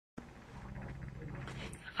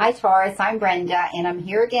Hi Taurus, I'm Brenda, and I'm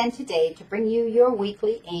here again today to bring you your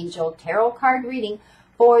weekly angel tarot card reading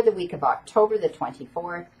for the week of October the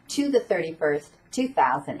 24th to the 31st,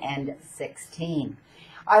 2016.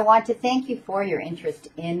 I want to thank you for your interest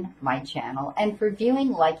in my channel and for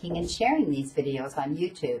viewing, liking, and sharing these videos on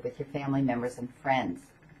YouTube with your family members and friends.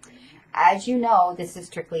 As you know, this is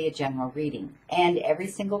strictly a general reading, and every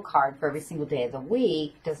single card for every single day of the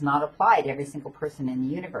week does not apply to every single person in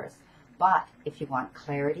the universe. But if you want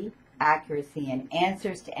clarity, accuracy, and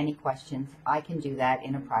answers to any questions, I can do that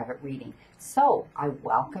in a private reading. So I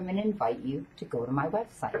welcome and invite you to go to my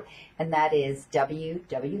website, and that is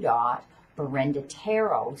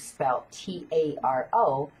www.BrendaTarot, spelled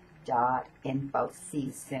T-A-R-O.info. See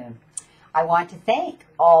you soon. I want to thank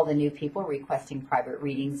all the new people requesting private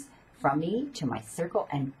readings from me to my circle,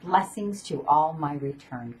 and blessings to all my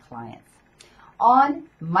return clients. On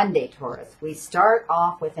Monday, Taurus, we start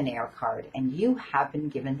off with an air card, and you have been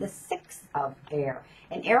given the 6 of air.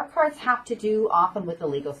 And air cards have to do often with the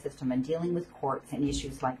legal system and dealing with courts and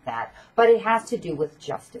issues like that. But it has to do with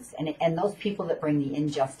justice and those people that bring the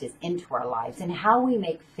injustice into our lives and how we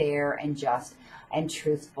make fair and just and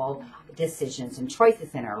truthful decisions and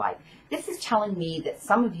choices in our life. This is telling me that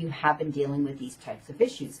some of you have been dealing with these types of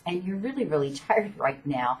issues, and you're really, really tired right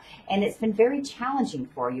now, and it's been very challenging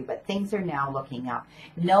for you, but things are now looking up.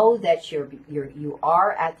 Know that you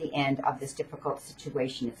are at the end of this difficult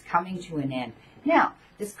situation. It's coming to an end. Now,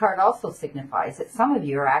 this card also signifies that some of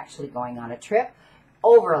you are actually going on a trip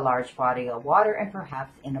over a large body of water and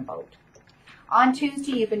perhaps in a boat. On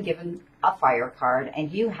Tuesday, you've been given a fire card,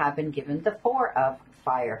 and you have been given the 4 of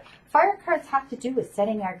fire. Fire cards have to do with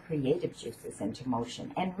setting our creative juices into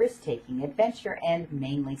motion and risk-taking, adventure, and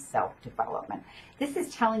mainly self-development. This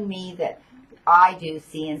is telling me that I do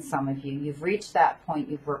see in some of you, you've reached that point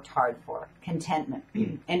you've worked hard for, contentment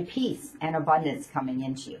and peace and abundance coming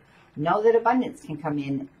into you. Know that abundance can come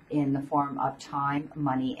in the form of time,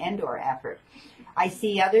 money, and or effort. I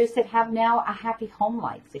see others that have now a happy home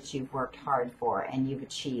life that you've worked hard for and you've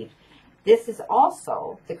achieved. This is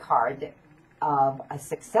also the card of a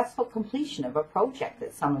successful completion of a project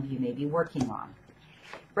that some of you may be working on.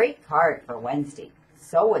 Great card for Wednesday.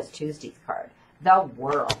 So was Tuesday's card. The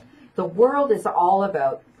World. The World is all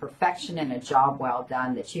about perfection and a job well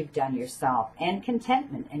done that you've done yourself, and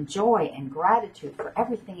contentment and joy and gratitude for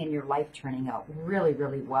everything in your life turning out really,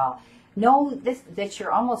 really well. Know that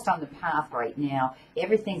you're almost on the path right now.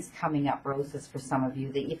 Everything's coming up roses for some of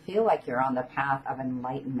you, that you feel like you're on the path of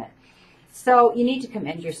enlightenment. So you need to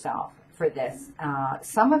commend yourself for this.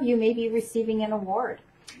 Some of you may be receiving an award.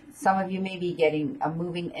 Some of you may be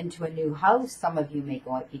moving into a new house. Some of you may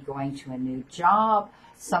be going to a new job.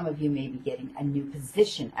 Some of you may be getting a new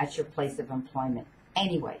position at your place of employment.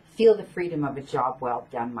 Anyway, feel the freedom of a job well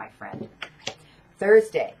done, my friend.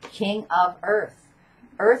 Thursday, King of Earth.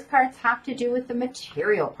 Earth cards have to do with the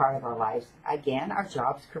material part of our lives. Again, our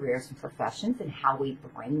jobs, careers, and professions, and how we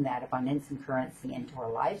bring that abundance and currency into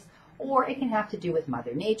our lives. Or it can have to do with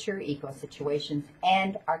Mother Nature, eco situations,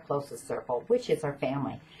 and our closest circle, which is our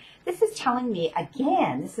family. This is telling me,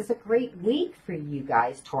 again, this is a great week for you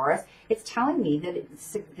guys, Taurus. It's telling me that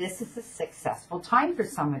this is a successful time for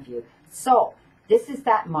some of you. So this is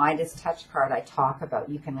that Midas touch card I talk about.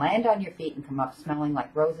 You can land on your feet and come up smelling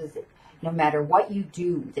like roses no matter what you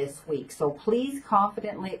do this week. So please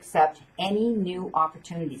confidently accept any new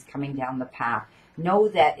opportunities coming down the path. Know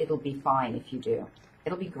that it'll be fine if you do.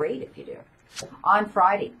 It'll be great if you do. On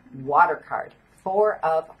Friday, Water card, 4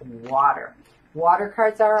 of water. Water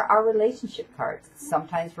cards are our relationship cards,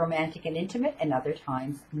 sometimes romantic and intimate and other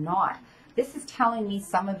times not. This is telling me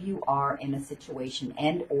some of you are in a situation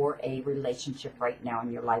and or a relationship right now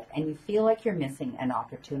in your life, and you feel like you're missing an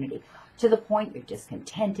opportunity to the point you're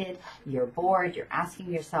discontented, you're bored, you're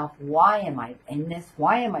asking yourself, why am I in this?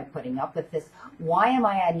 Why am I putting up with this? Why am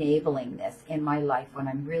I enabling this in my life when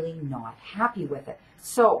I'm really not happy with it?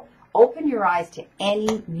 So open your eyes to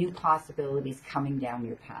any new possibilities coming down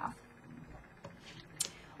your path.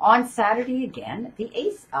 On Saturday, again, the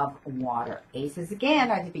Ace of Water. Aces, again,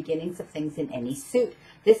 are the beginnings of things in any suit.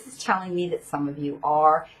 This is telling me that some of you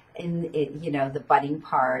are in it, the budding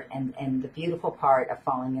part and the beautiful part of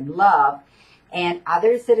falling in love. And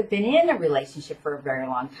others that have been in a relationship for a very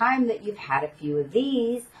long time, that you've had a few of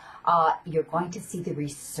these, you're going to see the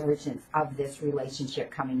resurgence of this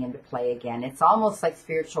relationship coming into play again. It's almost like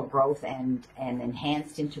spiritual growth and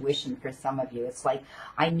enhanced intuition for some of you. It's like,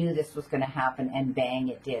 I knew this was going to happen, and bang,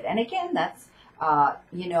 it did. And again, that's,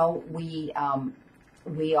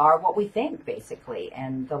 we are what we think, basically,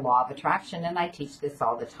 and the law of attraction, and I teach this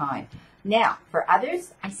all the time. Now, for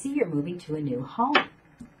others, I see you're moving to a new home.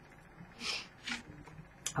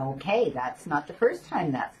 Okay, that's not the first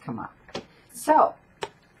time that's come up. So,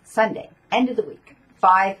 Sunday, end of the week,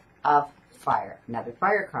 5 of Fire, another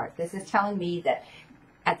fire card. This is telling me that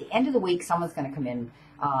at the end of the week, someone's going to come in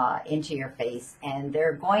into your face, and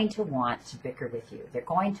they're going to want to bicker with you. They're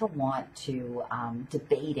going to want to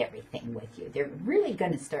debate everything with you. They're really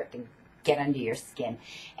going to start to get under your skin.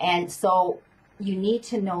 And so you need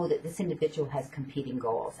to know that this individual has competing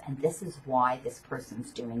goals, and this is why this person's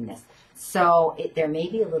doing this. So there may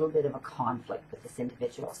be a little bit of a conflict with this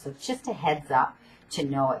individual. So just a heads up to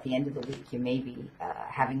know at the end of the week, you may be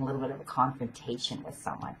having a little bit of a confrontation with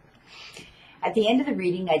someone. At the end of the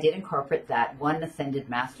reading, I did incorporate that one Ascended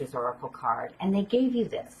Masters Oracle card, and they gave you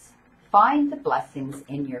this. Find the blessings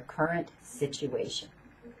in your current situation.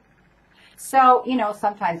 So, you know,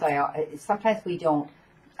 sometimes we don't,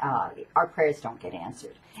 our prayers don't get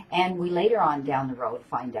answered. And we later on down the road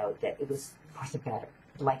find out that it was for the better,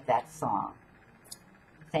 like that song.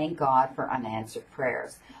 Thank God for unanswered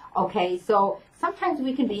prayers. Okay, so sometimes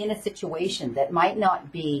we can be in a situation that might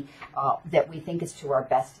not be that we think is to our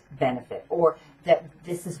best benefit, or that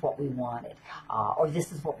this is what we wanted, or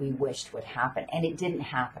this is what we wished would happen, and it didn't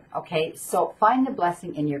happen. Okay, so find the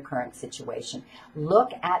blessing in your current situation.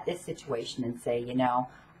 Look at this situation and say, you know,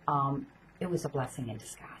 it was a blessing in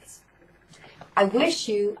disguise. I wish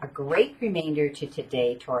you a great remainder to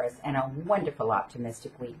today, Taurus, and a wonderful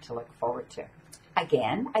optimistic week to look forward to.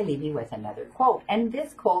 Again, I leave you with another quote, and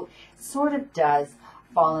this quote sort of does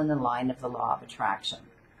fall in the line of the law of attraction.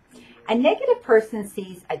 A negative person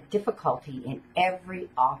sees a difficulty in every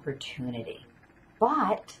opportunity,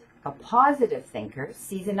 but a positive thinker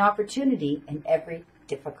sees an opportunity in every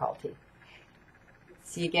difficulty.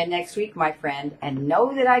 See you again next week, my friend, and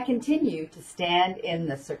know that I continue to stand in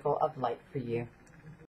the circle of light for you.